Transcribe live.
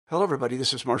Hello, everybody.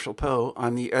 This is Marshall Poe.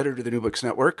 I'm the editor of the New Books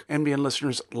Network. NBN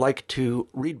listeners like to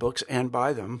read books and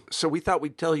buy them. So we thought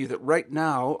we'd tell you that right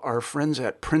now, our friends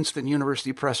at Princeton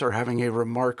University Press are having a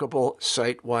remarkable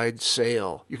site-wide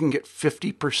sale. You can get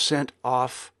 50%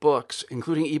 off books,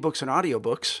 including ebooks and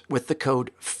audiobooks, with the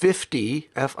code 50,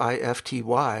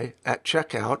 F-I-F-T-Y, at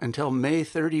checkout until May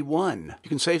 31. You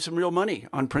can save some real money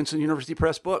on Princeton University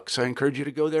Press books. I encourage you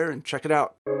to go there and check it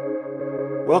out.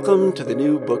 Welcome to the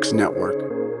New Books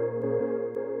Network.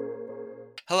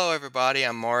 Hello, everybody.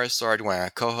 I'm Maurice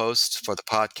Ardouin, co-host for the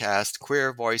podcast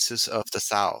Queer Voices of the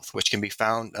South, which can be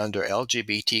found under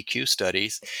LGBTQ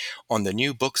studies on the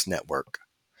New Books Network.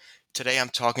 Today, I'm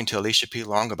talking to Alicia P.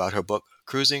 Long about her book,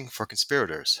 Cruising for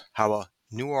Conspirators, How a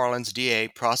New Orleans DA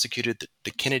Prosecuted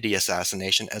the Kennedy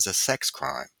Assassination as a Sex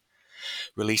Crime,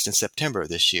 released in September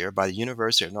this year by the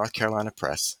University of North Carolina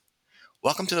Press.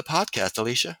 Welcome to the podcast,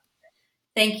 Alicia.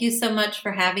 Thank you so much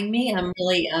for having me. I'm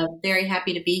really very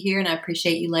happy to be here, and I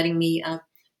appreciate you letting me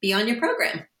be on your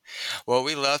program. Well,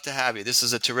 we love to have you. This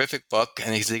is a terrific book,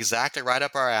 and it's exactly right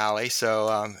up our alley.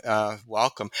 So,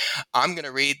 welcome. I'm going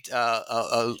to read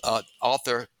an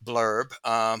author blurb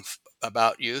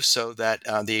about you so that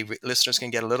the listeners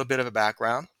can get a little bit of a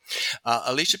background.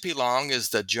 Alicia P. Long is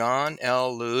the John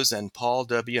L. Lewis and Paul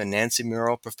W. and Nancy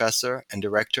Murrell Professor and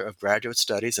Director of Graduate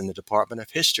Studies in the Department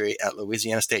of History at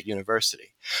Louisiana State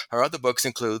University. Her other books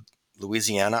include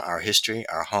Louisiana, Our History,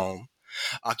 Our Home,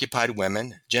 Occupied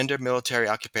Women, Gender, Military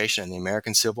Occupation, and the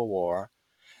American Civil War,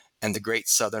 and The Great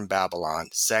Southern Babylon,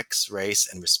 Sex, Race,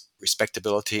 and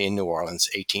Respectability in New Orleans,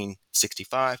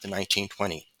 1865 to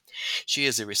 1920. She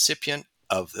is a recipient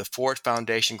of the Ford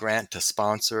Foundation grant to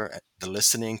sponsor the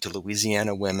Listening to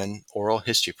Louisiana Women Oral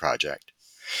History Project,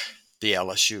 the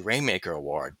LSU Rainmaker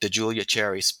Award, the Julia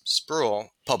Cherry Spruill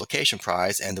Publication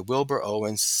Prize, and the Wilbur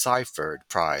Owens Seifert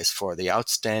Prize for the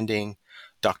Outstanding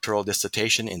Doctoral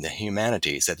Dissertation in the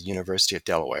Humanities at the University of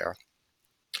Delaware.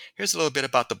 Here's a little bit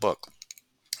about the book.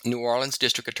 New Orleans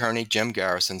District Attorney Jim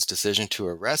Garrison's decision to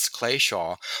arrest Clay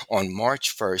Shaw on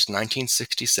March 1st,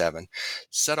 1967,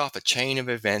 set off a chain of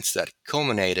events that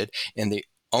culminated in the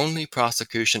only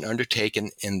prosecution undertaken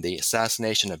in the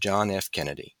assassination of John F.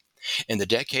 Kennedy. In the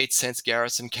decades since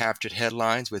Garrison captured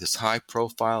headlines with his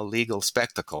high-profile legal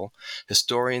spectacle,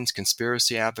 historians,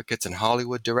 conspiracy advocates, and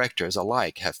Hollywood directors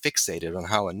alike have fixated on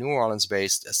how a New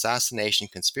Orleans-based assassination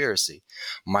conspiracy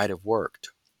might have worked.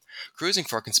 Cruising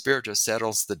for Conspirators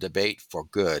settles the debate for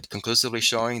good, conclusively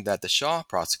showing that the Shaw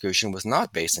prosecution was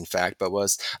not based in fact, but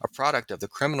was a product of the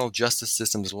criminal justice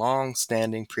system's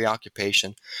long-standing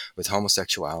preoccupation with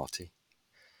homosexuality.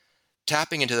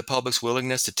 Tapping into the public's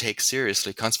willingness to take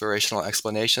seriously conspirational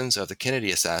explanations of the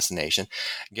Kennedy assassination,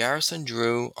 Garrison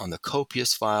drew on the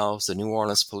copious files the New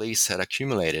Orleans police had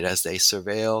accumulated as they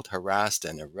surveilled, harassed,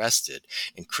 and arrested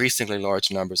increasingly large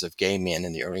numbers of gay men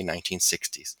in the early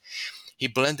 1960s. He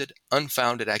blended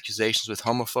unfounded accusations with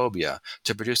homophobia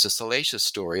to produce a salacious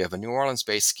story of a New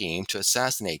Orleans-based scheme to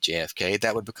assassinate JFK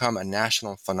that would become a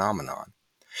national phenomenon.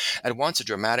 At once a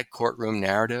dramatic courtroom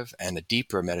narrative and a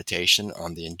deeper meditation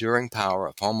on the enduring power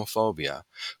of homophobia,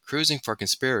 Cruising for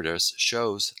Conspirators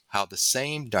shows how the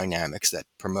same dynamics that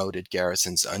promoted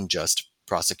Garrison's unjust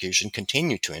prosecution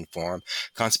continue to inform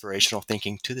conspirational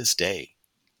thinking to this day.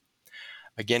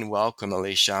 Again, welcome,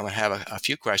 Alicia. I'm going to have a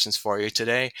few questions for you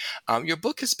today. Your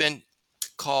book has been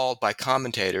called by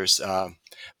commentators,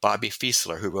 Bobby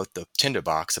Fieseler, who wrote the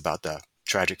Tinderbox about the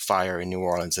tragic fire in New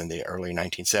Orleans in the early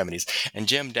 1970s, and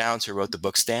Jim Downs, who wrote the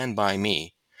book Stand By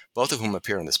Me, both of whom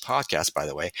appear on this podcast, by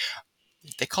the way.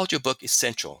 They called your book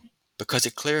essential because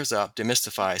it clears up,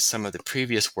 demystifies some of the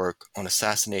previous work on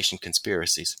assassination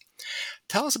conspiracies.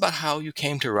 Tell us about how you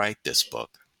came to write this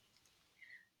book.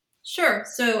 Sure.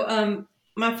 So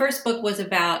my first book was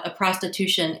about a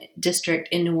prostitution district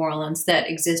in New Orleans that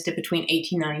existed between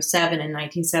 1897 and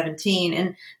 1917.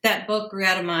 And that book grew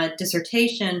out of my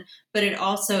dissertation, but it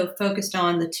also focused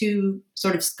on the two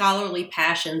sort of scholarly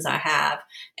passions I have.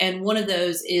 And one of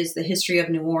those is the history of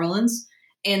New Orleans,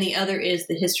 and the other is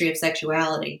the history of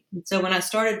sexuality. And so when I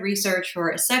started research for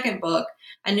a second book,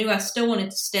 I knew I still wanted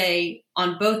to stay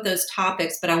on both those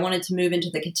topics, but I wanted to move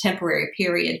into the contemporary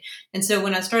period. And so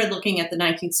when I started looking at the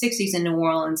 1960s in New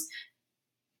Orleans,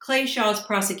 Clay Shaw's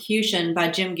prosecution by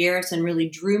Jim Garrison really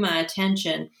drew my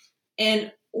attention.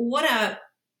 And what I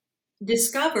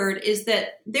discovered is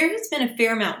that there has been a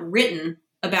fair amount written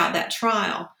about that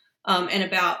trial and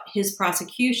about his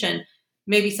prosecution,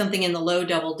 maybe something in the low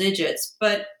double digits.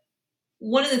 But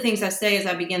one of the things I say as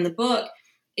I begin the book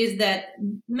is that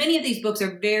many of these books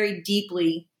are very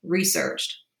deeply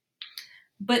researched,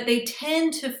 but they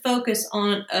tend to focus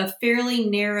on a fairly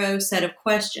narrow set of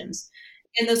questions.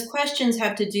 And those questions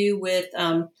have to do with,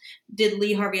 did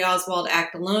Lee Harvey Oswald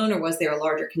act alone, or was there a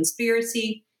larger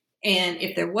conspiracy? And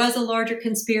if there was a larger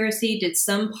conspiracy, did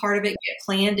some part of it get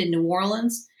planned in New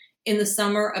Orleans in the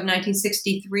summer of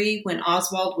 1963 when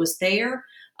Oswald was there?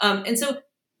 And so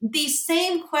these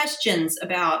same questions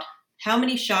about how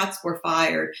many shots were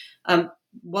fired,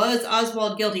 was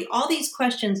Oswald guilty? All these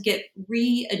questions get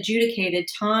re-adjudicated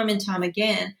time and time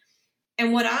again.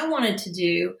 And what I wanted to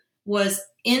do was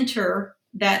enter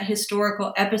that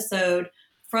historical episode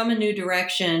from a new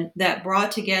direction that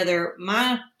brought together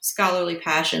my scholarly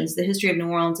passions, the history of New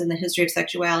Orleans and the history of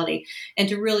sexuality, and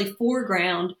to really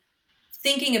foreground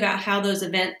thinking about how those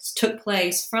events took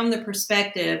place from the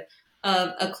perspective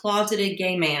of a closeted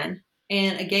gay man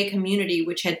and a gay community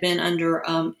which had been under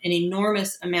an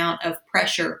enormous amount of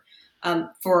pressure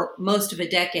for most of a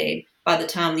decade by the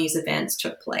time these events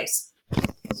took place.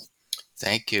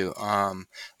 Thank you.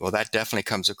 Well, that definitely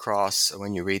comes across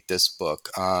when you read this book.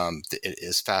 It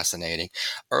is fascinating.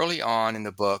 Early on in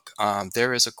the book,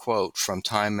 there is a quote from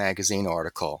Time magazine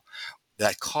article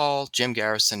that called Jim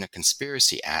Garrison a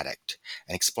conspiracy addict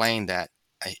and explained that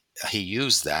he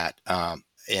used that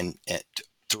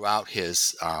throughout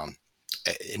his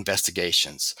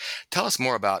investigations. Tell us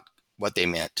more about what they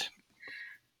meant.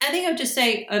 I think I would just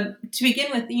say, to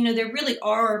begin with, there really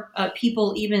are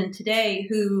people even today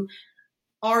who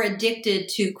are addicted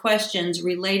to questions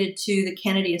related to the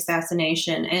Kennedy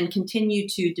assassination and continue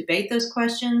to debate those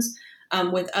questions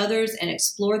with others and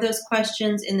explore those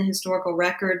questions in the historical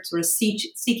record, sort of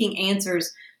seeking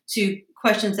answers to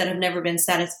questions that have never been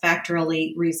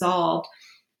satisfactorily resolved.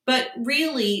 But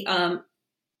really,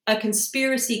 a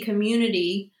conspiracy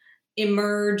community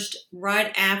emerged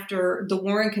right after the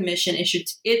Warren Commission issued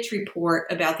its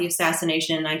report about the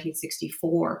assassination in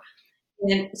 1964.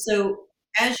 And so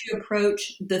as you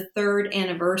approach the third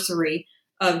anniversary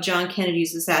of John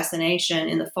Kennedy's assassination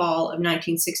in the fall of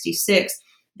 1966,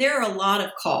 there are a lot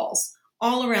of calls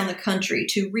all around the country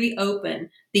to reopen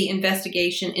the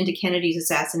investigation into Kennedy's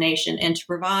assassination and to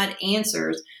provide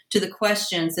answers to the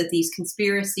questions that these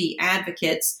conspiracy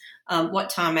advocates, what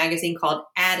Time magazine called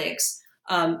addicts,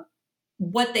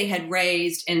 what they had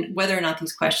raised and whether or not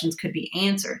these questions could be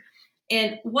answered.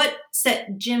 And what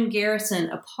set Jim Garrison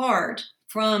apart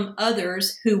from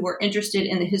others who were interested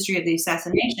in the history of the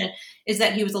assassination is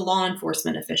that he was a law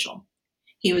enforcement official.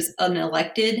 He was an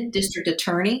elected district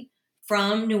attorney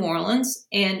from New Orleans.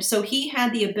 And so he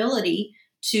had the ability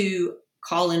to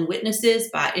call in witnesses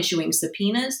by issuing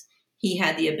subpoenas. He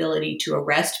had the ability to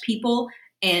arrest people.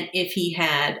 And if he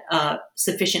had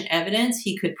sufficient evidence,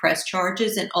 he could press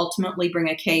charges and ultimately bring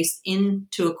a case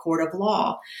into a court of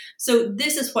law. So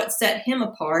this is what set him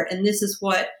apart. And this is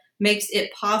what makes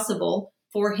it possible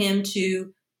for him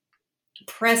to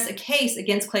press a case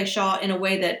against Clay Shaw in a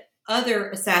way that other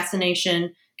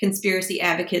assassination conspiracy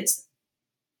advocates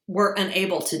were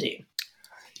unable to do.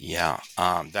 Yeah,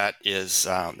 that is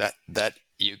that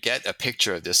you get a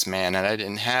picture of this man, and I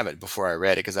didn't have it before I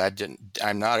read it because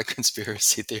I'm not a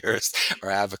conspiracy theorist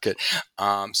or advocate.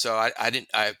 So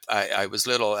I was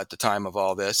little at the time of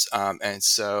all this. And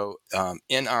so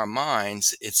in our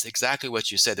minds, it's exactly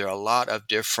what you said. There are a lot of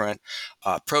different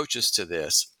approaches to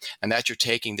this, and that you're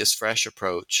taking this fresh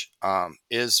approach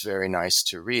is very nice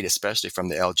to read, especially from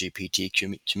the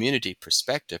LGBT community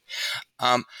perspective.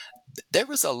 There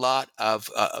was a lot of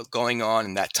going on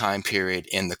in that time period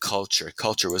in the culture.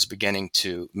 Culture was beginning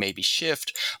to maybe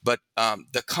shift, but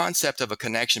the concept of a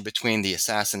connection between the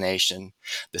assassination,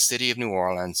 the city of New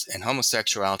Orleans, and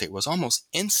homosexuality was almost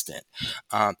instant.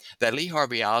 That Lee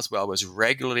Harvey Oswald was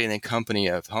regularly in the company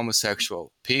of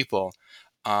homosexual people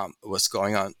was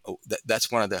going on. That's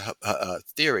one of the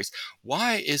theories.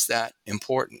 Why is that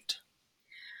important?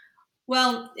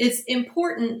 Well, it's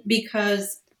important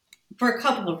because for a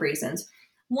couple of reasons.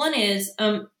 One is,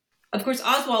 of course,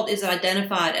 Oswald is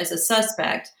identified as a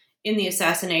suspect in the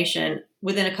assassination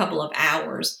within a couple of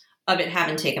hours of it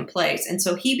having taken place. And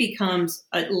so he becomes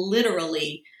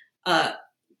literally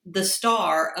the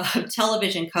star of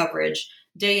television coverage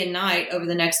day and night over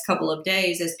the next couple of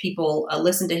days as people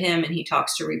listen to him and he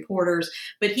talks to reporters.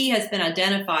 But he has been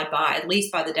identified by, at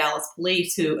least by the Dallas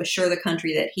police, who assure the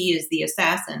country that he is the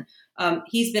assassin.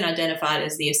 He's been identified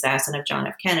as the assassin of John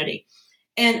F. Kennedy.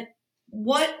 And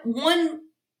what one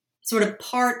sort of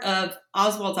part of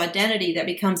Oswald's identity that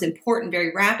becomes important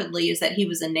very rapidly is that he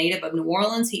was a native of New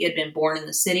Orleans. He had been born in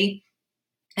the city.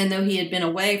 And though he had been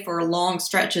away for long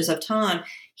stretches of time,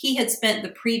 he had spent the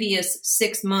previous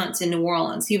 6 months in New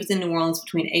Orleans. He was in New Orleans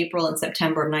between April and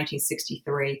September of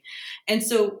 1963. And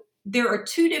so there are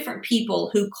two different people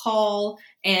who call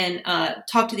and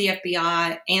talk to the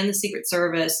FBI and the Secret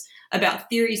Service about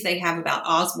theories they have about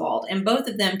Oswald. And both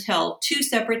of them tell two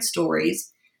separate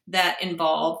stories that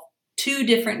involve two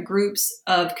different groups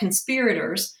of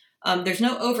conspirators. There's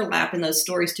no overlap in those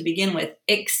stories to begin with,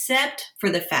 except for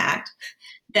the fact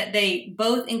that they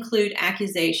both include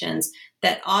accusations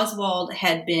that Oswald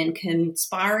had been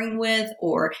conspiring with,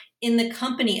 or in the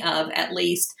company of at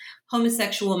least,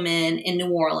 homosexual men in New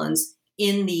Orleans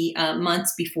in the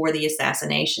months before the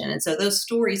assassination. And so those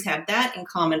stories have that in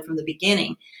common from the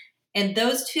beginning. And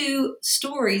those two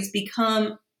stories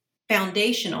become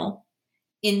foundational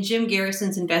in Jim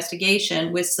Garrison's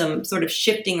investigation, with some sort of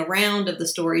shifting around of the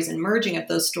stories and merging of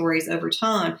those stories over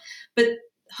time. But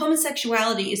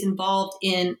homosexuality is involved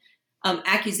in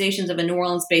accusations of a New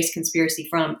Orleans-based conspiracy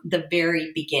from the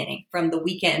very beginning, from the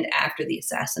weekend after the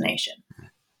assassination.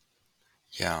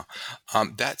 Yeah,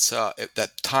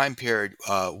 that time period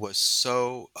was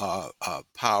so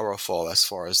powerful as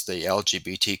far as the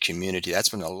LGBT community.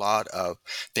 That's when a lot of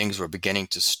things were beginning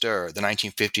to stir. The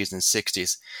 1950s and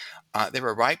 60s, they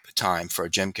were a ripe time for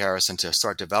Jim Garrison to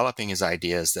start developing his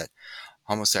ideas that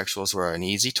homosexuals were an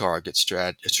easy target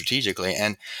strategically,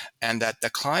 and that the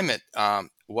climate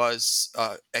was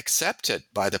accepted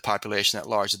by the population at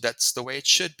large. That's the way it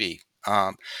should be.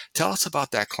 Tell us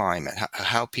about that climate,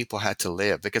 how people had to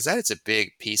live, because that is a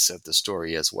big piece of the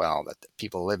story as well, that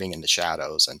people living in the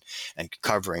shadows and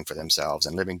covering for themselves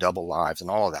and living double lives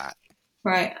and all of that.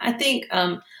 Right. I think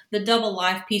the double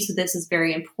life piece of this is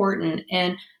very important.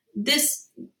 And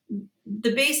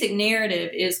the basic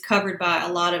narrative is covered by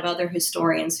a lot of other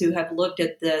historians who have looked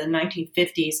at the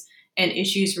 1950s and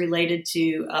issues related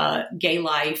to gay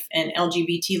life and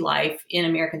LGBT life in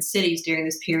American cities during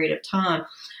this period of time.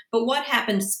 But what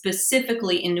happened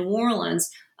specifically in New Orleans,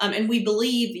 and we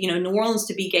believe, New Orleans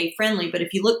to be gay friendly, but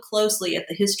if you look closely at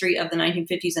the history of the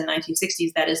 1950s and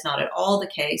 1960s, that is not at all the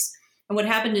case. And what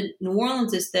happened in New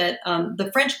Orleans is that the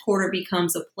French Quarter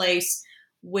becomes a place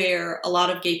where a lot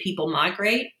of gay people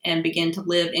migrate and begin to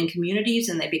live in communities,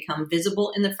 and they become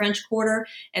visible in the French Quarter.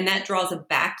 And that draws a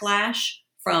backlash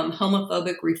from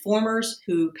homophobic reformers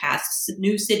who pass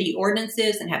new city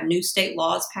ordinances and have new state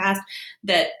laws passed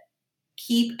that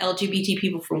keep LGBT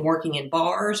people from working in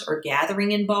bars or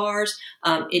gathering in bars.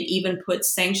 It even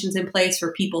puts sanctions in place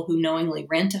for people who knowingly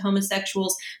rent to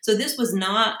homosexuals. So this was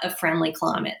not a friendly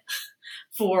climate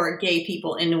for gay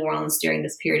people in New Orleans during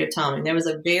this period of time. And there was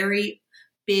a very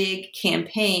big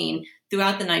campaign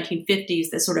throughout the 1950s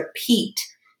that sort of peaked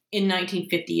in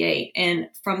 1958. And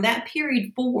from that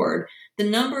period forward, the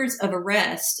numbers of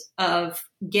arrests of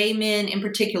gay men in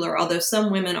particular, although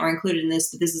some women are included in this,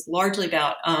 but this is largely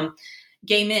about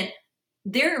gay men,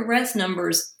 their arrest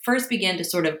numbers first began to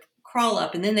sort of crawl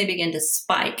up, and then they began to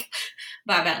spike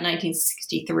by about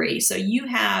 1963. So you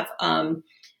have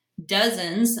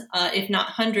dozens, if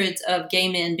not hundreds, of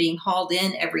gay men being hauled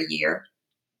in every year.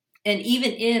 And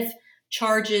even if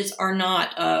charges are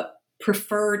not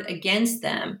preferred against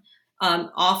them,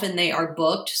 often they are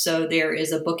booked. So there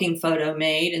is a booking photo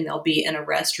made and there'll be an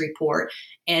arrest report.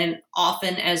 And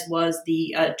often, as was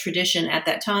the tradition at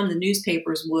that time, the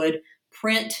newspapers would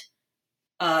print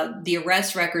the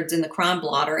arrest records in the crime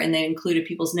blotter, and they included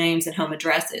people's names and home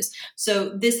addresses. So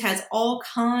this has all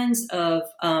kinds of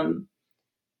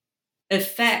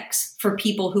effects for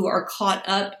people who are caught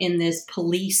up in this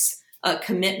police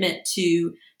commitment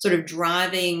to sort of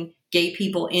driving gay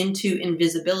people into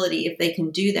invisibility if they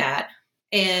can do that.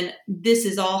 And this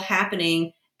is all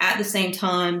happening at the same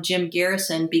time Jim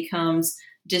Garrison becomes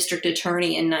district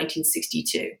attorney in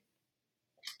 1962.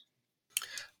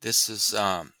 This is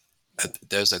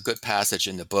there's a good passage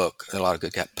in the book, a lot of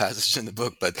good passages in the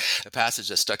book, but the passage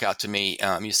that stuck out to me,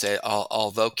 you say,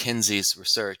 although Kinsey's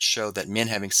research showed that men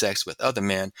having sex with other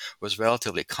men was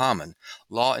relatively common,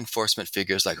 law enforcement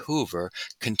figures like Hoover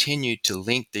continued to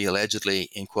link the allegedly,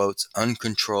 in quotes,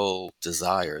 uncontrolled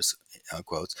desires,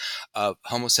 unquotes, of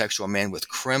homosexual men with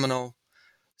criminal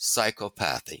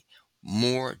psychopathy.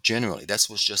 More generally, that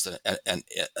was just a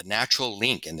natural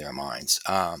link in their minds.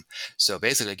 So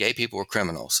basically, gay people were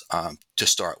criminals to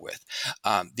start with.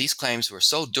 These claims were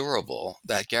so durable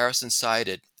that Garrison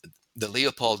cited the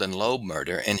Leopold and Loeb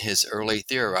murder in his early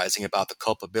theorizing about the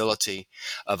culpability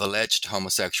of alleged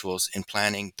homosexuals in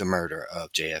planning the murder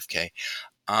of JFK.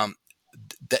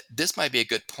 This might be a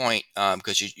good point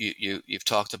because you've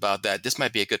talked about that. This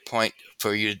might be a good point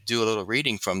for you to do a little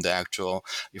reading from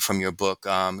your book.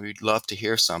 We'd love to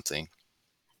hear something.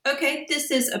 Okay,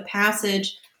 this is a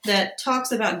passage that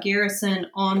talks about Garrison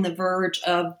on the verge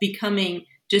of becoming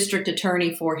district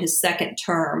attorney for his second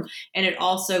term, and it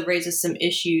also raises some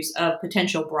issues of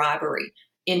potential bribery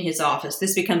in his office.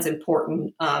 This becomes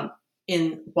important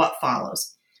in what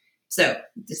follows. So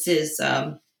this is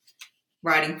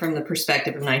writing from the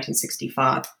perspective of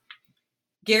 1965.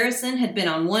 Garrison had been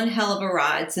on one hell of a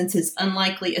ride since his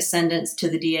unlikely ascendance to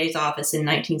the DA's office in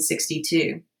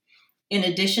 1962. In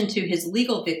addition to his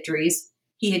legal victories,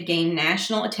 he had gained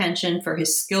national attention for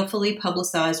his skillfully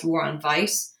publicized war on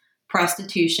vice,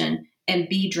 prostitution, and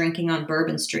bee drinking on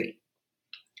Bourbon Street.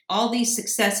 All these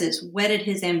successes whetted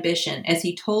his ambition as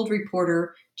he told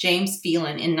reporter James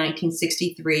Phelan in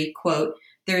 1963, quote,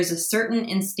 "There is a certain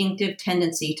instinctive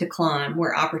tendency to climb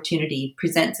where opportunity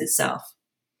presents itself."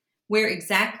 Where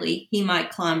exactly he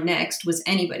might climb next was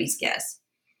anybody's guess.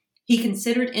 He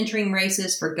considered entering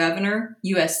races for governor,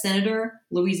 U.S. senator,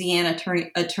 Louisiana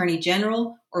attorney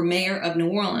general, or mayor of New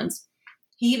Orleans.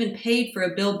 He even paid for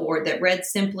a billboard that read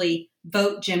simply,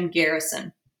 "Vote Jim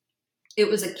Garrison." It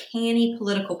was a canny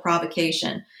political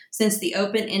provocation, since the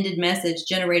open-ended message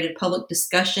generated public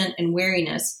discussion and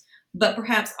wariness, but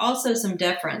perhaps also some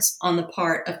deference on the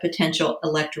part of potential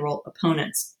electoral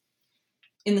opponents.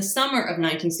 In the summer of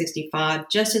 1965,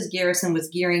 just as Garrison was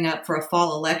gearing up for a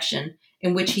fall election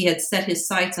in which he had set his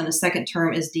sights on a second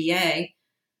term as DA,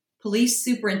 Police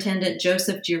Superintendent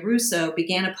Joseph Giarrusso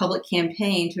began a public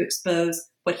campaign to expose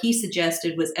what he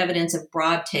suggested was evidence of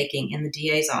bribe-taking in the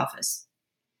DA's office.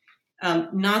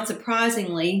 Not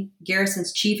surprisingly,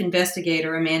 Garrison's chief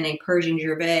investigator, a man named Pershing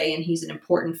Gervais, and he's an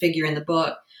important figure in the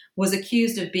book, was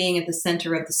accused of being at the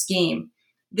center of the scheme.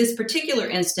 This particular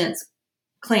instance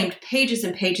claimed pages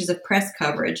and pages of press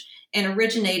coverage and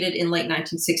originated in late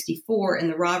 1964 in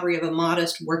the robbery of a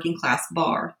modest working-class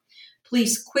bar.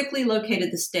 Police quickly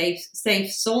located the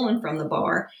safe stolen from the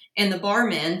bar, and the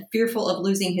barman, fearful of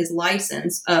losing his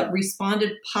license,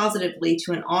 responded positively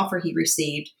to an offer he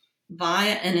received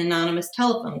via an anonymous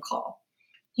telephone call.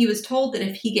 He was told that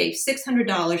if he gave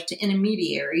 $600 to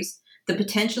intermediaries, the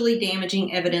potentially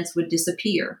damaging evidence would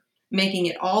disappear, making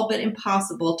it all but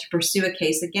impossible to pursue a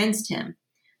case against him.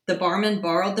 The barman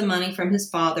borrowed the money from his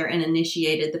father and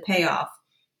initiated the payoff,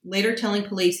 later telling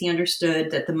police he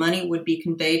understood that the money would be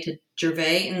conveyed to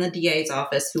Gervais in the DA's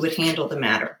office, who would handle the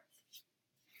matter.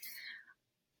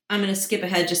 I'm going to skip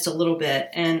ahead just a little bit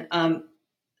and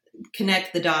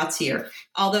connect the dots here.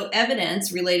 Although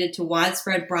evidence related to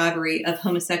widespread bribery of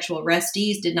homosexual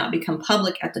arrestees did not become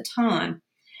public at the time,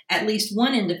 at least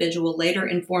one individual later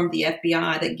informed the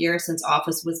FBI that Garrison's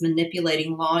office was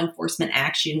manipulating law enforcement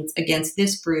actions against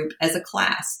this group as a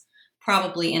class,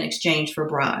 probably in exchange for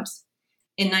bribes.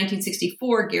 In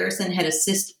 1964, Garrison had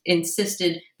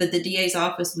insisted that the DA's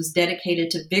office was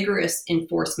dedicated to vigorous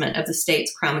enforcement of the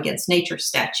state's crime against nature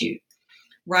statute.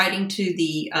 Writing to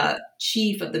the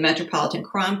chief of the Metropolitan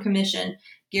Crime Commission,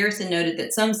 Garrison noted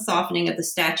that some softening of the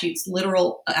statute's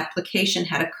literal application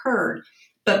had occurred,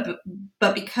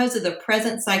 but because of the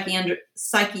present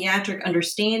psychiatric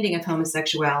understanding of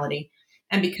homosexuality,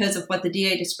 and because of what the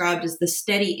DA described as the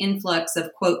steady influx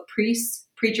of, quote, priests,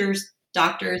 preachers,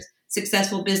 doctors,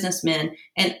 successful businessmen,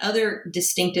 and other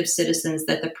distinctive citizens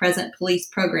that the present police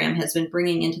program has been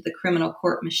bringing into the criminal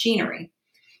court machinery.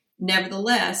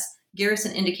 Nevertheless,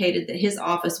 Garrison indicated that his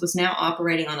office was now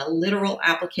operating on a literal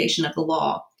application of the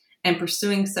law and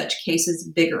pursuing such cases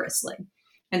vigorously.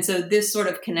 And so this sort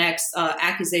of connects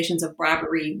accusations of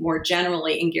bribery more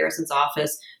generally in Garrison's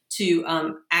office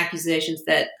to accusations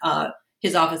that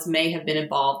his office may have been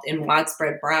involved in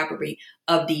widespread bribery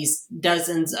of these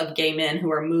dozens of gay men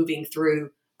who are moving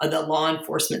through the law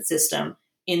enforcement system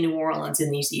in New Orleans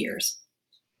in these years.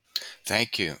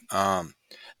 Thank you.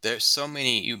 There's so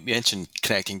many, you mentioned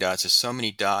connecting dots. There's so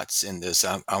many dots in this.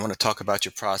 I want to talk about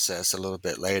your process a little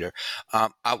bit later.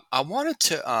 I wanted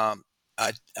to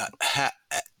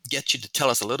get you to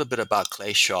tell us a little bit about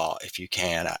Clay Shaw, if you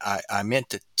can. I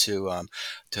meant to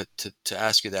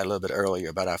ask you that a little bit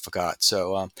earlier, but I forgot.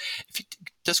 So if you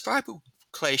describe who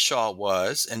Clay Shaw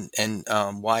was and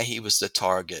why he was the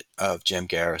target of Jim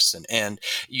Garrison. And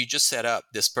you just set up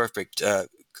this perfect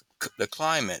the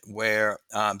climate where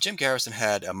Jim Garrison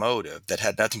had a motive that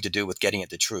had nothing to do with getting at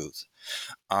the truth,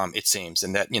 it seems,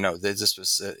 and that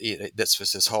this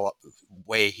was his whole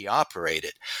way he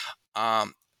operated.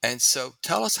 And so,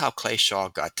 tell us how Clay Shaw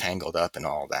got tangled up in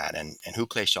all that, and who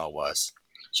Clay Shaw was.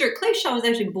 Sure, Clay Shaw was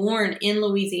actually born in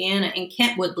Louisiana, in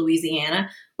Kentwood, Louisiana,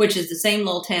 which is the same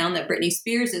little town that Britney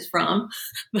Spears is from.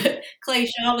 But Clay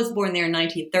Shaw was born there in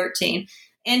 1913.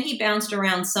 And he bounced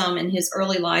around some in his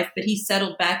early life, but he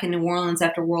settled back in New Orleans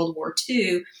after World War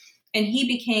II, and he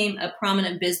became a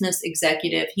prominent business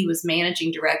executive. He was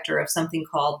managing director of something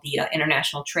called the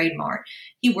International Trade Mart.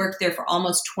 He worked there for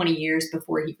almost 20 years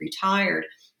before he retired.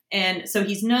 And so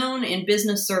he's known in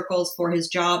business circles for his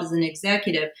job as an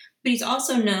executive, but he's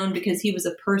also known because he was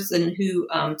a person who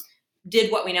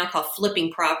did what we now call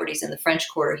flipping properties in the French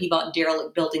Quarter. He bought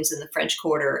derelict buildings in the French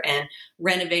Quarter and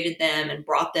renovated them and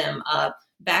brought them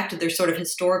back to their sort of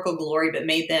historical glory, but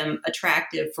made them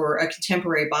attractive for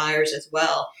contemporary buyers as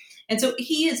well. And so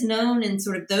he is known in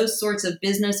sort of those sorts of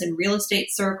business and real estate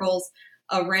circles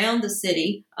around the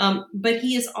city, but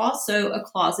he is also a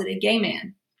closeted gay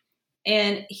man.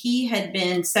 And he had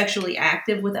been sexually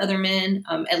active with other men,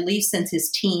 at least since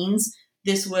his teens.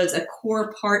 This was a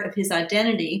core part of his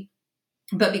identity.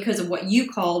 But because of what you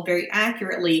called very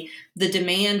accurately the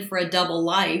demand for a double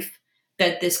life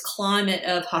that this climate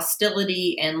of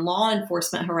hostility and law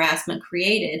enforcement harassment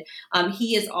created,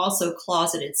 he is also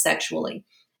closeted sexually.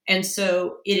 And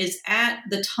so it is at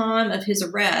the time of his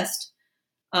arrest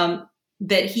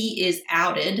that he is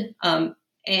outed.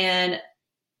 And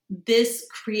this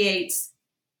creates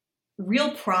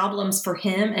real problems for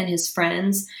him and his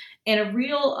friends, and a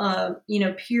real,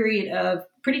 period of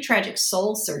pretty tragic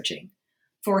soul searching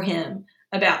for him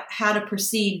about how to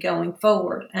proceed going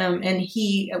forward. And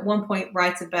he, at one point,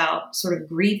 writes about sort of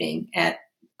grieving at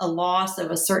a loss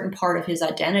of a certain part of his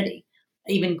identity,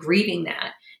 even grieving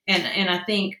that. And I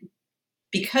think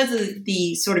because of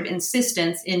the sort of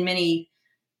insistence in many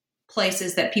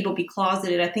places that people be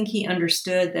closeted, I think he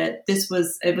understood that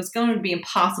it was going to be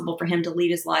impossible for him to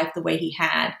lead his life the way he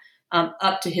had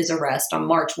up to his arrest on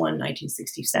March 1,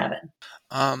 1967.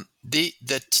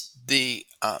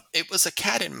 It was a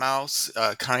cat and mouse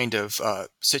kind of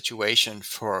situation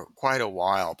for quite a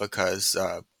while, because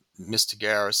Mr.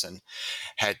 Garrison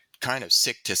had kind of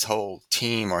sicked his whole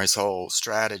team or his whole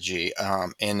strategy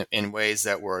in ways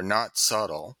that were not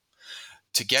subtle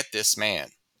to get this man.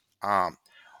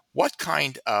 What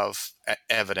kind of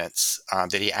evidence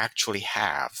did he actually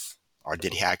have, or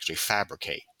did he actually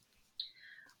fabricate?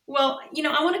 Well,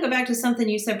 I want to go back to something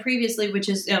you said previously, which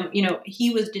is, he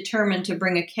was determined to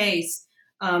bring a case,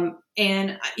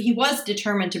 and he was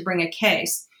determined to bring a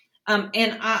case.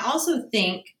 And I also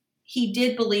think he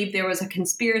did believe there was a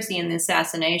conspiracy in the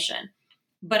assassination,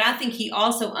 but I think he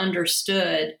also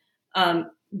understood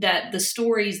that the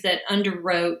stories that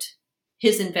underwrote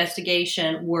his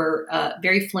investigation were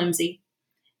very flimsy.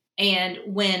 And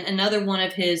when another one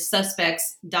of his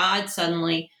suspects died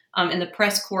suddenly, and the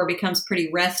press corps becomes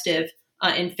pretty restive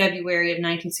in February of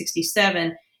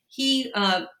 1967, he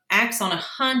acts on a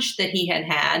hunch that he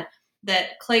had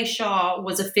that Clay Shaw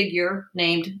was a figure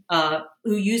named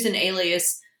who used an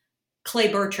alias Clay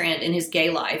Bertrand in his gay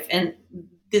life. And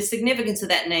the significance of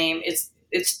that name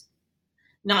it's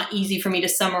not easy for me to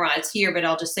summarize here, but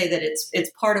I'll just say that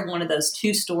it's part of one of those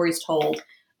two stories told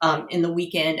in the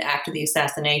weekend after the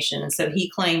assassination. And so he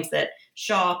claims that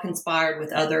Shaw conspired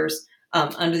with others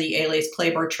under the alias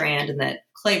Clay Bertrand, and that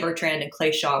Clay Bertrand and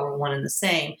Clay Shaw were one and the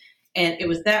same. And it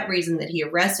was that reason that he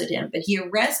arrested him. But he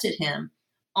arrested him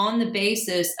on the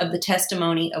basis of the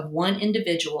testimony of one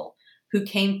individual who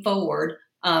came forward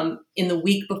in the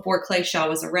week before Clay Shaw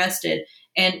was arrested.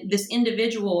 And this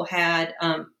individual had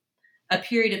a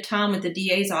period of time with the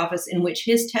DA's office in which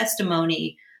his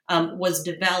testimony was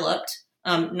developed,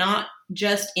 not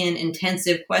just in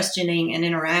intensive questioning and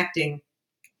interacting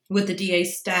with the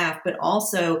DA's staff, but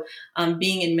also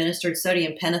being administered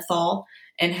sodium pentothal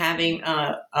and having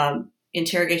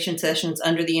interrogation sessions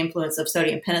under the influence of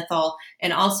sodium pentothal,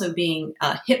 and also being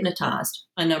hypnotized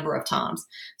a number of times.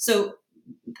 So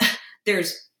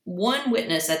there's one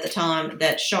witness at the time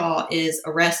that Shaw is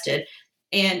arrested,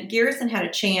 and Garrison had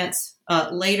a chance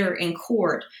later in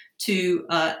court to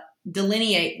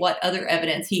delineate what other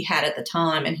evidence he had at the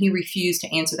time, and he refused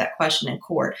to answer that question in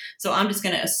court. So I'm just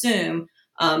going to assume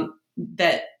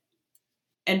that,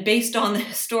 and based on the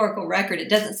historical record, it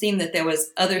doesn't seem that there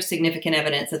was other significant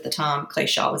evidence at the time Clay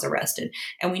Shaw was arrested.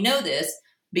 And we know this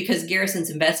because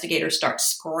Garrison's investigators start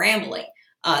scrambling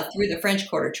through the French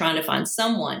Quarter trying to find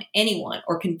someone, anyone,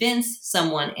 or convince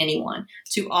someone, anyone,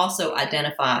 to also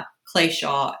identify Clay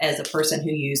Shaw as a person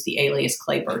who used the alias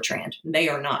Clay Bertrand. They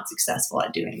are not successful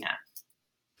at doing that.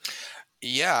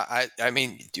 Yeah, I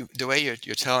mean, the way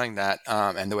you're telling that,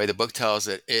 and the way the book tells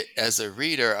it, as a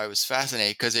reader, I was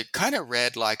fascinated because it kind of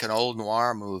read like an old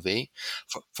noir movie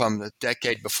from the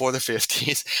decade before the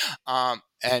 50s.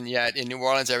 And yet in New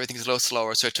Orleans, everything's a little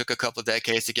slower. So it took a couple of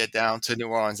decades to get down to New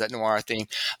Orleans, that noir theme.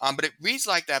 But it reads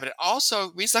like that, but it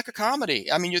also reads like a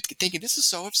comedy. I mean, you're thinking, this is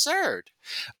so absurd.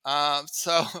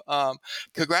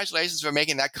 Congratulations for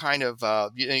making that kind of,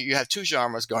 you have two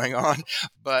genres going on,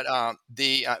 but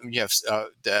you have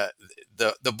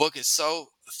the book is so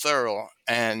thorough,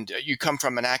 and you come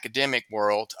from an academic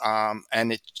world,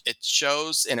 and it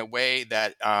shows in a way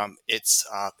that it's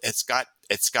got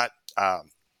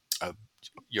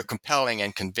you're compelling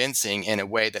and convincing in a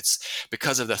way that's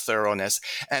because of the thoroughness.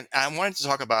 And I wanted to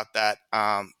talk about that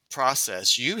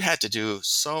process. You had to do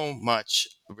so much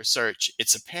research.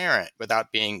 It's apparent,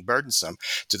 without being burdensome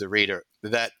to the reader,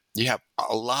 that you have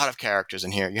a lot of characters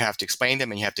in here. You have to explain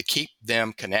them and you have to keep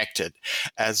them connected.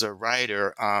 As a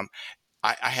writer,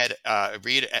 I had a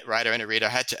writer and a reader. I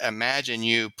had to imagine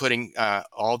you putting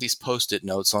all these Post-it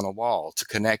notes on a wall to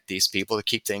connect these people, to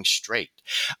keep things straight.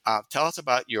 Tell us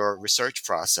about your research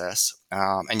process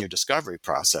and your discovery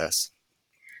process.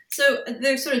 So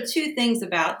there's sort of two things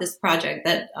about this project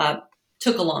that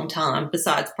took a long time,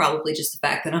 besides probably just the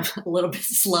fact that I'm a little bit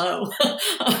slow.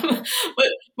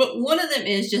 But one of them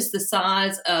is just the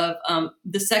size of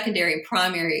the secondary and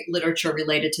primary literature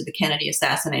related to the Kennedy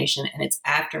assassination and its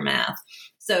aftermath.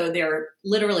 So there are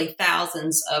literally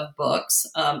thousands of books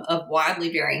of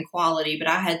widely varying quality, but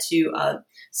I had to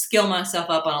skill myself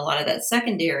up on a lot of that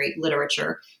secondary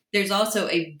literature. There's also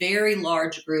a very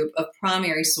large group of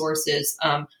primary sources,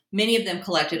 many of them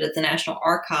collected at the National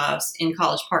Archives in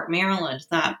College Park, Maryland.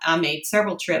 I made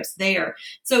several trips there.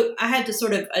 So I had to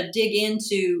sort of dig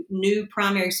into new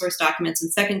primary source documents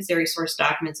and secondary source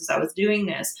documents as I was doing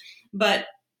this. But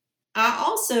I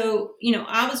also,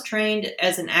 I was trained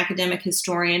as an academic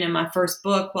historian, and my first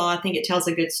book, while I think it tells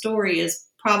a good story, is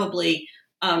probably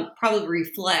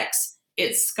reflects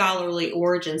its scholarly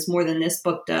origins more than this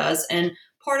book does. And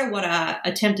part of what I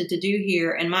attempted to do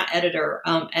here, and my editor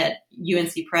at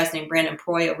UNC Press named Brandon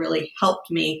Proya really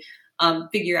helped me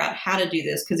figure out how to do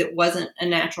this, because it wasn't a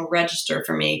natural register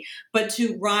for me, but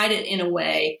to write it in a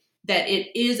way that it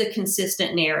is a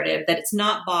consistent narrative, that it's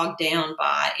not bogged down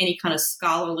by any kind of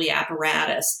scholarly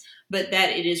apparatus, but that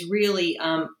it is really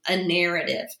a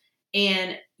narrative.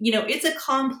 And, it's a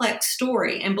complex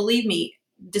story. And believe me,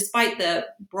 despite the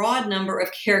broad number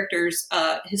of characters,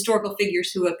 historical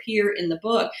figures who appear in the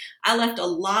book, I left a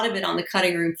lot of it on the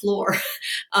cutting room floor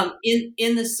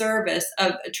in the service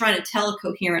of trying to tell a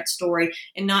coherent story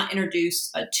and not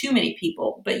introduce too many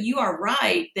people. But you are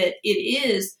right that it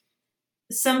is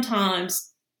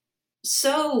sometimes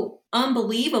so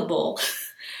unbelievable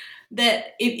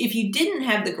that if you didn't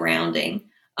have the grounding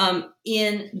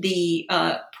in the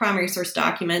primary source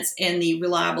documents and the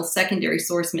reliable secondary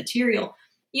source material,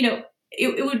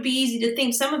 it would be easy to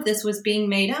think some of this was being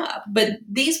made up. But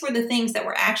these were the things that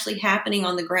were actually happening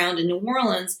on the ground in New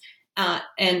Orleans.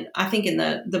 And I think in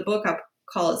the book, I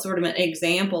call it sort of an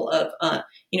example of,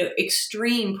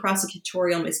 extreme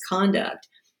prosecutorial misconduct.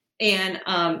 And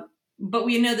but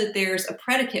we know that there's a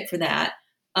predicate for that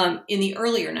in the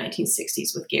earlier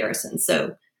 1960s with Garrison.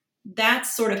 So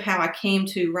that's sort of how I came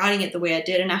to writing it the way I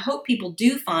did. And I hope people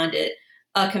do find it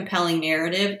a compelling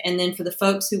narrative. And then for the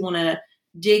folks who want to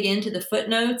dig into the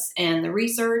footnotes and the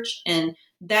research, and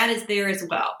that is there as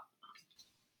well.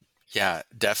 Yeah,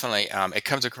 definitely. It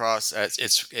comes across as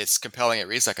it's compelling. It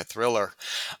reads like a thriller,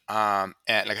 and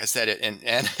like I said,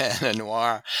 and a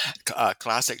noir,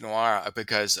 classic noir,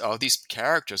 because all these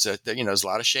characters, there's a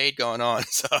lot of shade going on.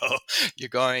 So you're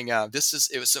going, it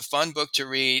was a fun book to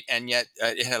read, and yet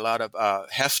it had a lot of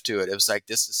heft to it. It was like,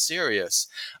 this is serious.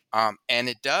 And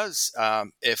it does,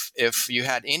 if you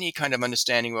had any kind of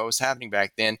understanding what was happening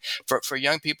back then, for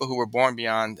young people who were born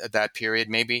beyond that period,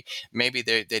 maybe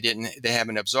they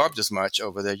haven't absorbed as much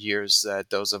over the years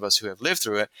that those of us who have lived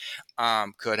through it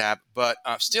could have. But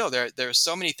still, there are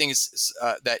so many things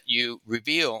that you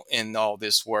reveal in all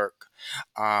this work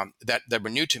that were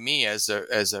new to me as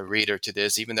a reader to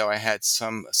this, even though I had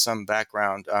some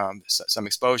background, some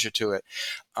exposure to it.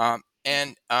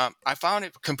 And I found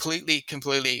it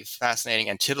completely fascinating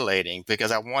and titillating,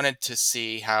 because I wanted to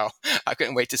see I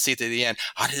couldn't wait to see to the end.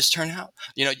 How did this turn out?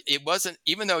 It wasn't,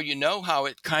 even though how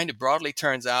it kind of broadly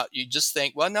turns out, you just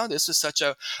think, well, no, this is such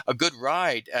a good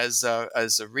ride as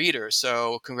a reader.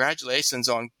 So congratulations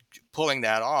on pulling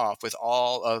that off with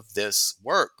all of this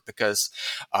work, because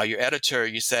your editor,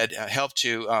 you said, helped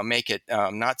you make it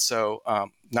not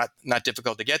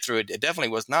difficult to get through. It definitely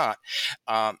was not.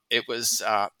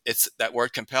 It's that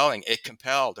word compelling. It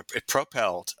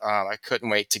propelled. I couldn't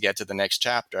wait to get to the next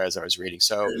chapter as I was reading.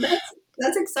 So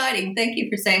that's exciting. Thank you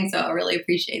for saying so. I really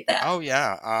appreciate that. Oh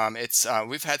yeah,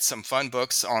 we've had some fun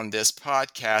books on this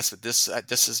podcast, but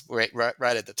this is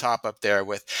right at the top up there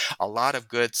with a lot of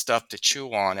good stuff to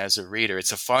chew on as a reader.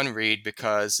 It's a fun read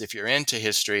because if you're into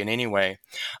history in any way,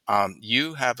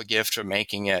 you have a gift for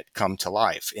making it come to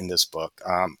life in this book.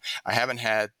 I haven't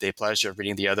had the pleasure of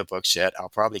reading the other books yet. I'll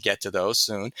probably get to those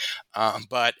soon,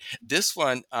 but this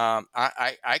one,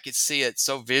 I could see it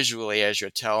so visually as you're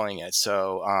telling it.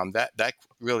 So that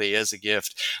really is a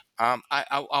gift.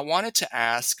 I wanted to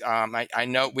ask, I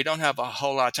know we don't have a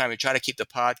whole lot of time. We try to keep the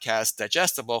podcast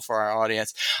digestible for our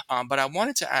audience, but I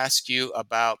wanted to ask you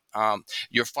about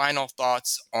your final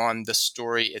thoughts on the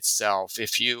story itself.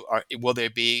 If you are, will there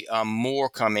be more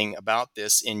coming about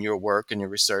this in your work and your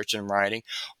research and writing,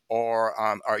 or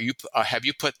have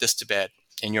you put this to bed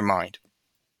in your mind?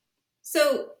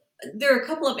 So there are a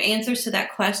couple of answers to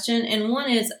that question, and one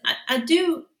is I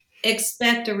do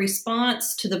expect a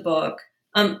response to the book,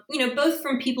 both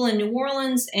from people in New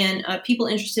Orleans and people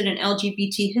interested in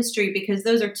LGBT history, because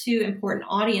those are two important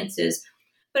audiences.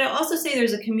 But I also say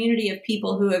there's a community of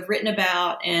people who have written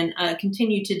about and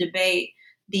continue to debate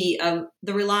the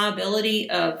reliability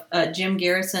of Jim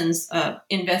Garrison's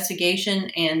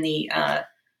investigation and the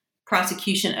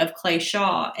prosecution of Clay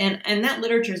Shaw, and that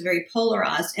literature is very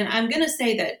polarized. And I'm going to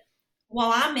say that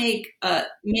while I make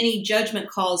many judgment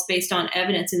calls based on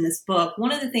evidence in this book,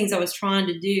 one of the things I was trying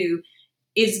to do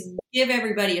is give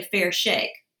everybody a fair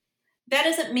shake. That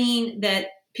doesn't mean that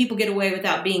people get away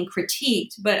without being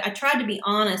critiqued, but I tried to be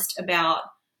honest about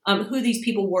who these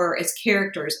people were as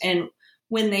characters, and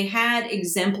when they had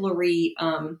exemplary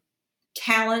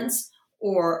talents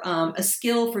or a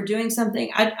skill for doing something,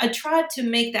 I tried to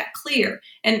make that clear.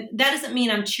 And that doesn't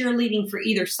mean I'm cheerleading for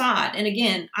either side. And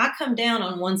again, I come down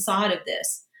on one side of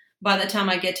this by the time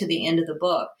I get to the end of the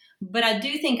book. But I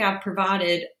do think I've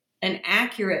provided an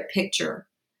accurate picture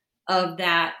of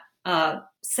that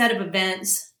set of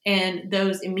events and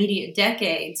those immediate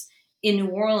decades in New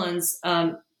Orleans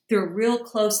through a real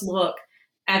close look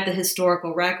at the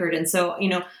historical record. And so,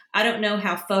 I don't know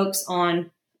how folks on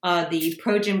the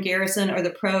pro Jim Garrison or the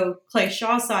pro Clay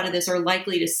Shaw side of this are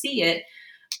likely to see it.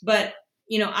 But,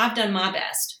 I've done my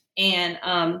best. And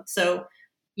so,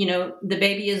 the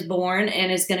baby is born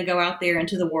and is going to go out there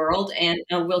into the world, and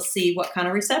we'll see what kind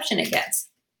of reception it gets.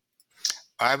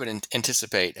 I would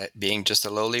anticipate, being just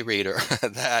a lowly reader,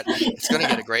 that it's going to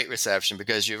get a great reception,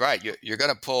 because you're right. You're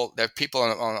going to pull. There are people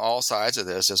on all sides of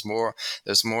this. There's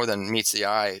more than meets the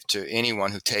eye to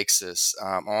anyone who takes this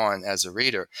on as a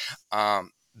reader.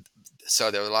 So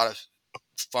there are a lot of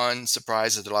fun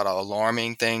surprises, a lot of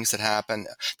alarming things that happen.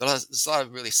 There's a lot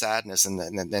of really sadness in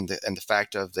the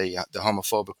fact of the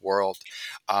homophobic world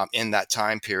in that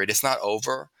time period. It's not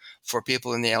over for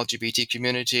people in the LGBT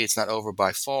community. It's not over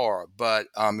by far, but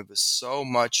it was so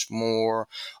much more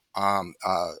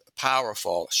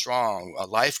powerful, strong,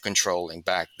 life-controlling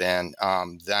back then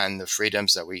than the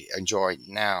freedoms that we enjoy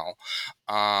now.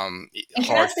 And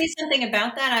can I say something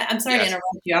about that? I'm sorry to interrupt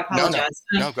you. I apologize.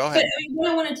 No, go ahead. But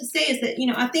what I wanted to say is that,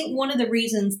 I think one of the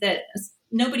reasons that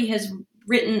nobody has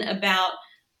written about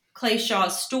Clay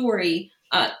Shaw's story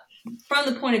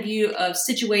from the point of view of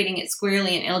situating it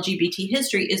squarely in LGBT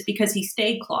history is because he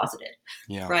stayed closeted,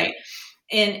 right?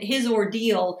 And his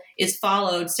ordeal is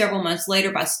followed several months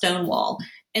later by Stonewall.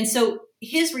 And so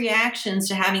his reactions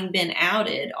to having been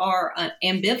outed are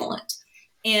ambivalent.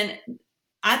 And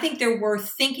I think they're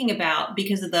worth thinking about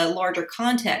because of the larger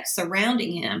context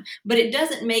surrounding him, but it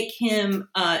doesn't make him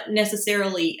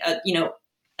necessarily,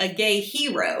 a gay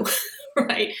hero,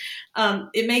 right?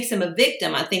 It makes him a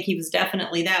victim. I think he was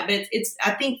definitely that, but it's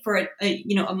I think for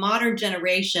a modern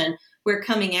generation where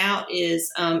coming out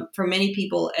is for many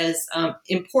people as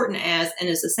important as and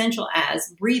as essential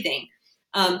as breathing,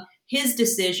 his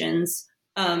decisions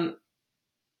are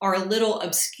a little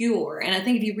obscure. And I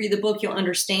think if you read the book, you'll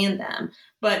understand them.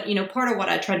 But, part of what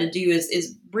I try to do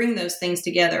is bring those things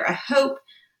together. I hope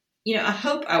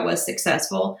I was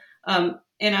successful. And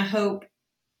I hope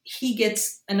he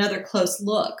gets another close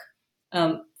look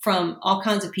from all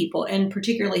kinds of people, and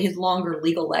particularly his longer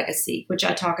legal legacy, which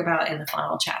I talk about in the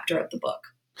final chapter of the book.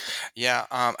 Yeah,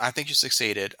 I think you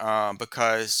succeeded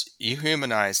because you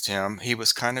humanized him. He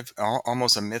was kind of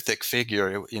almost a mythic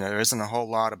figure. There isn't a whole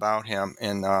lot about him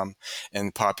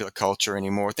in popular culture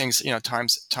anymore. Things,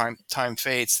 time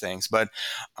fades things, but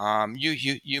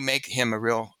you make him a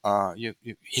real.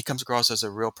 He comes across as a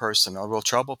real person, a real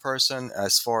troubled person.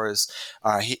 As far as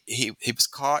he was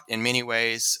caught in many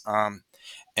ways.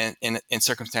 And in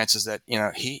circumstances that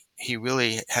he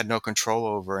really had no control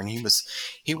over, and he was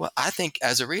I think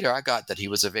as a reader I got that he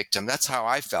was a victim. That's how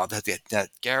I felt, that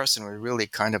Garrison was really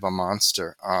kind of a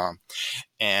monster,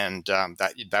 and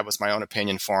that was my own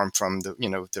opinion formed from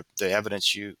the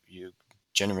evidence you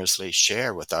generously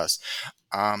share with us.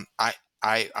 I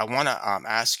want to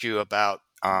ask you about.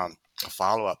 A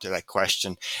follow-up to that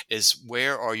question is,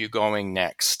 where are you going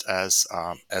next as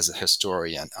a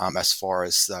historian, as far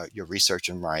as your research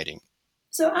and writing?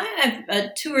 So I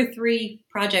have 2 or 3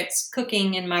 projects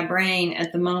cooking in my brain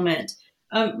at the moment,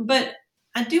 but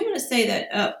I do want to say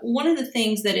that one of the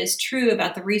things that is true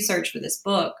about the research for this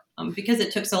book, because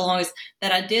it took so long, is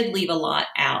that I did leave a lot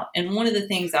out. And one of the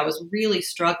things I was really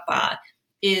struck by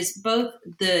is both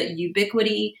the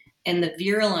ubiquity and the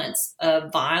virulence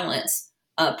of violence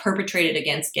perpetrated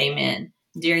against gay men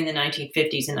during the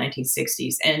 1950s and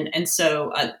 1960s. And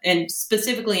so, and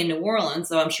specifically in New Orleans,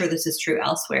 though I'm sure this is true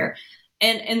elsewhere.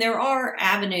 And there are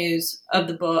avenues of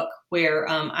the book where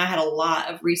I had a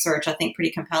lot of research, I think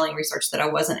pretty compelling research that I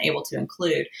wasn't able to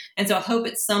include. And so I hope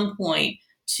at some point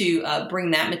to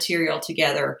bring that material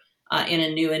together in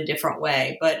a new and different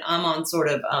way. But I'm on sort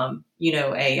of,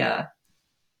 a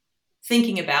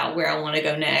thinking about where I want to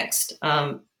go next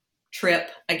trip,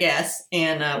 I guess.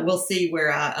 And we'll see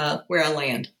where I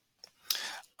land.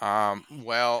 I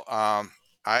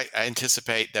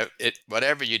anticipate that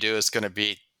whatever you do is going to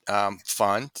be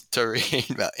fun to read,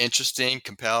 interesting,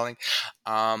 compelling.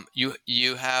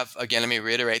 You have, again, let me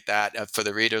reiterate that for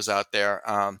the readers out there,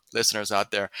 listeners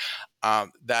out there,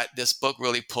 that this book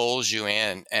really pulls you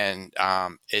in, and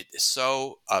it's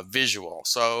so visual,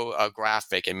 so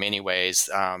graphic in many ways,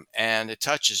 and it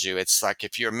touches you. It's like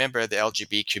if you're a member of the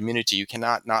LGBT community, you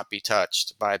cannot not be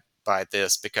touched by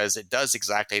this, because it does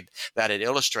exactly that. It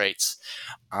illustrates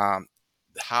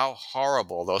how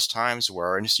horrible those times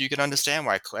were, and so you can understand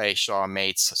why Clay Shaw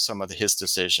made some of his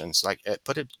decisions. Like,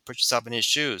 put yourself in his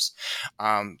shoes.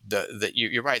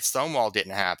 You're right. Stonewall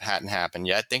hadn't happened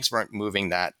yet. Things weren't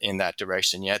moving in that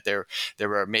direction yet. There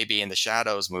were maybe in the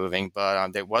shadows moving,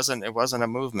 but it wasn't a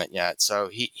movement yet. So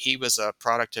he was a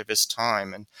product of his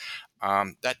time,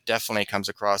 and that definitely comes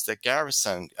across. That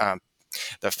Garrison.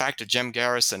 The fact of Jim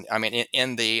Garrison, I mean,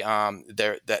 in the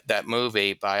that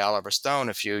movie by Oliver Stone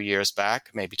a few years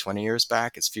back, maybe 20 years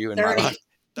back, it's few in 30. my life.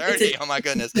 30, oh my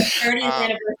goodness. 30th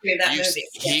anniversary of that movie.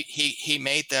 He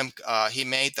made them, he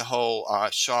made the whole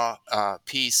Shaw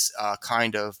piece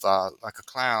kind of like a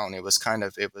clown. It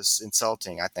was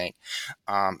insulting, I think,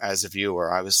 as a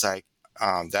viewer. I was like,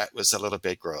 that was a little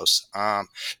bit gross.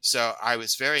 So I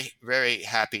was very, very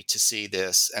happy to see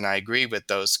this. And I agree with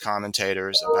those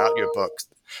commentators about your book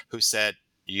who said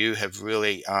you have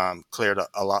really cleared up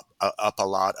a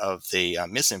lot of the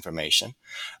misinformation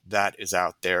that is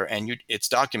out there, and it's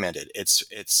documented.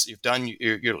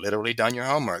 You're literally done your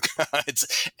homework.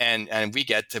 and we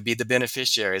get to be the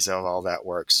beneficiaries of all that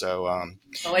work. So,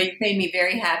 well, you made me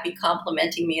very happy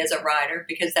complimenting me as a writer,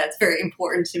 because that's very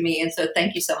important to me. And so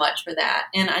thank you so much for that.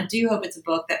 And I do hope it's a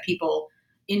book that people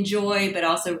enjoy, but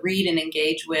also read and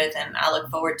engage with. And I look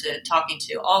forward to talking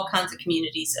to all kinds of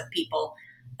communities of people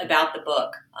about the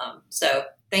book. So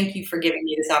thank you for giving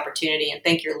me this opportunity, and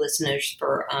thank your listeners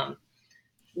for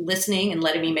listening and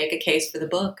letting me make a case for the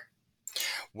book.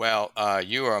 Well,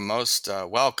 you are most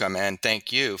welcome, and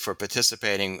thank you for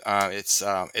participating. It's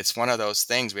one of those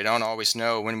things we don't always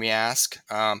know when we ask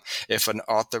if an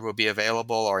author will be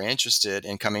available or interested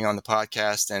in coming on the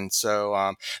podcast, and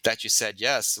so that you said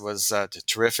yes was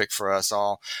terrific for us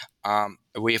all.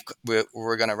 We're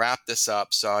going to wrap this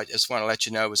up, so I just want to let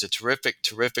you know it was a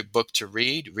terrific book to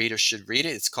read. Readers should read it.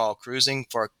 It's called Cruising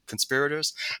for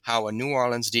Conspirators: How a New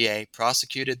Orleans DA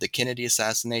Prosecuted the Kennedy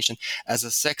Assassination as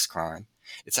a Sex Crime.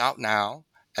 It's out now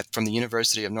from the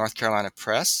University of North Carolina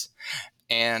Press,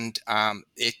 and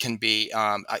it can be.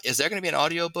 Is there going to be an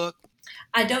audiobook?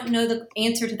 I don't know the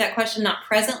answer to that question, not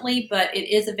presently, but it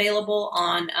is available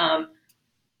on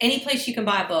any place you can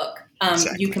buy a book.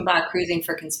 Exactly. You can buy Cruising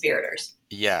for Conspirators.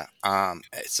 Yeah.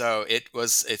 So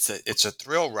it's a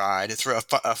thrill ride. It's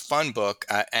a fun book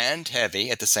and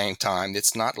heavy at the same time.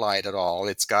 It's not light at all.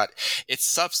 It's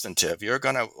substantive. You're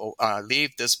going to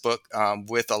leave this book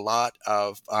with a lot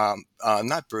of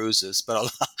not bruises,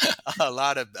 but a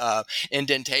lot of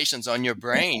indentations on your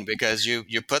brain, because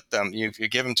you put them, you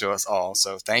give them to us all.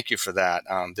 So thank you for that.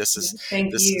 This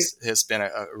has been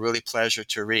a really pleasure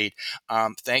to read.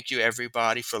 Thank you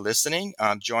everybody for listening.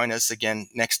 Join us again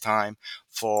next time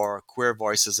for Queer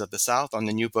Voices of the South on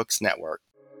the New Books Network.